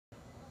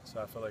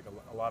So I feel like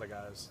a lot of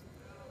guys,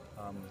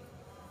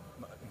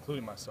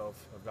 including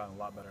myself, have gotten a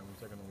lot better, and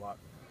we've taken a lot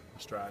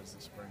of strides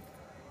this spring.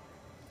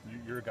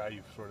 You're a guy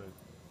you've sort of,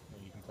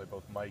 you can play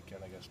both Mike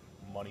and I guess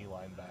money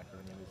linebacker.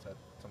 I mean, is that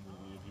something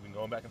you've been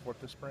going back and forth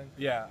this spring?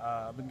 Yeah,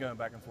 I've been going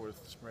back and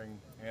forth this spring,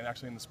 and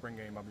actually in the spring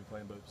game I'll be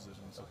playing both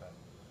positions.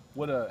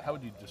 Okay. How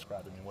would you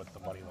describe what the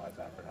money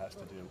linebacker has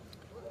to do?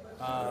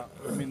 I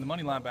mean, the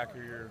money linebacker,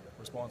 you're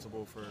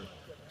responsible for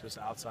just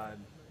outside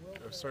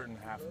a certain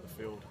half of the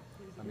field.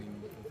 I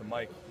mean, with the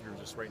Mike, you're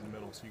just right in the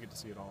middle, so you get to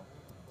see it all.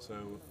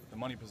 So the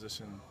money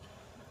position,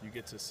 you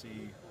get to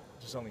see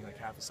just only like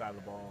half the side of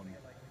the ball, and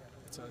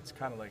it's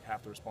kind of like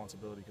half the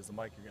responsibility, because the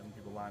Mike, you're getting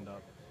people lined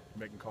up, you're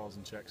making calls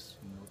and checks.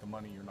 And with the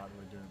money, you're not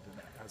really doing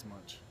it as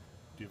much.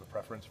 Do you have a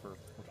preference for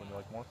which one you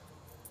like more?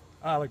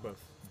 I like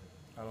both.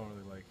 I don't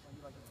really like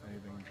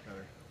anything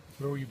better.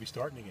 Where will you be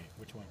starting the game?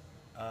 Which one?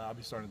 I'll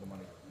be starting the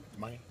money.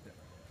 Money?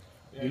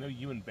 Yeah, I know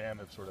you and Bam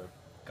have sort of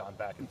gone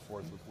back and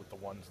forth with the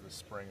ones this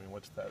spring. I mean,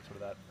 what's that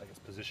I guess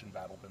position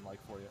battle been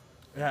like for you?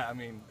 Yeah, I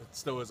mean, it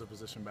still is a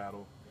position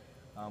battle.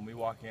 We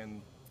walk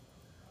in.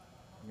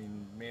 I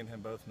mean, me and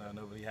him both know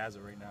nobody has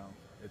it right now.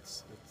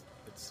 It's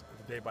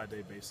a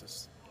day-by-day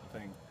basis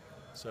thing.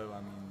 So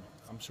I mean,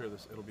 I'm sure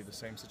it'll be the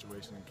same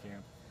situation in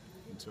camp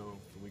until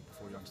the week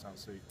before Youngstown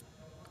State.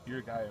 You're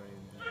a guy,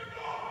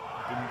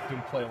 I mean,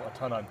 didn't play a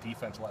ton on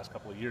defense the last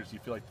couple of years. Do you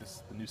feel like the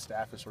new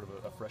staff is sort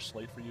of a fresh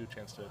slate for you, a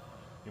chance to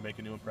make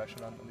a new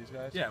impression on these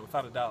guys? Yeah,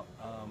 without a doubt.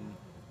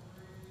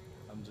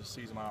 I'm just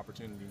seizing my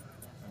opportunity.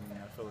 I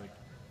mean, I feel like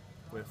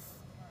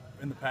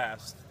in the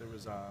past,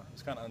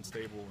 it's kind of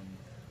unstable, and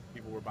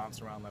people were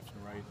bouncing around left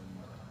and right,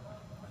 and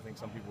I think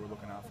some people were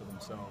looking out for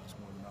themselves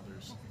more than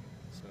others.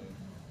 So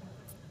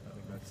I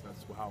think that's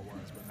how it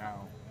was. But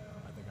now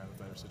I think I have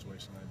a better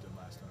situation than I did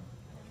last time.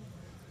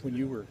 When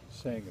you were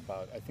saying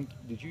about, I think,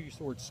 did you use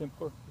the word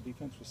simpler? The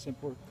defense was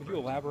simpler. Could you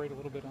elaborate a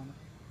little bit on that?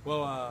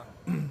 Well, I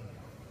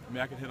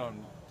mean, I could hit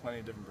on plenty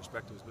of different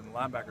perspectives, but in the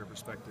linebacker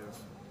perspective,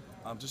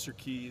 just your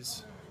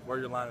keys, where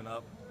you're lining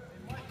up.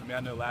 I mean, I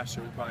know last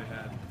year we probably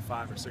had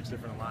 5 or 6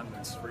 different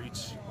alignments for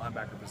each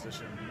linebacker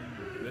position.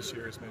 This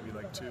year it's maybe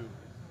like 2.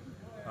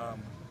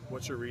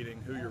 What you're reading,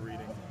 who you're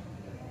reading.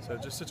 So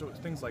just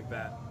things like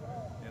that,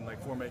 and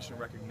like formation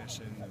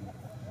recognition. And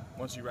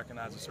once you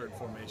recognize a certain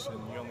formation,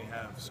 you only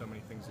have so many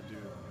things to do.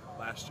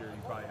 Last year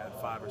you probably had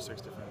 5 or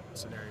 6 different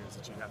scenarios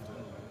that you have to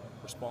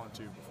respond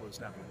to before the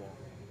snap of the ball.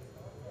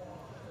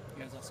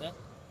 You guys all set?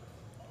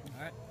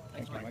 All right.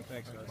 Thanks, Mike.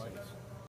 Thanks, guys.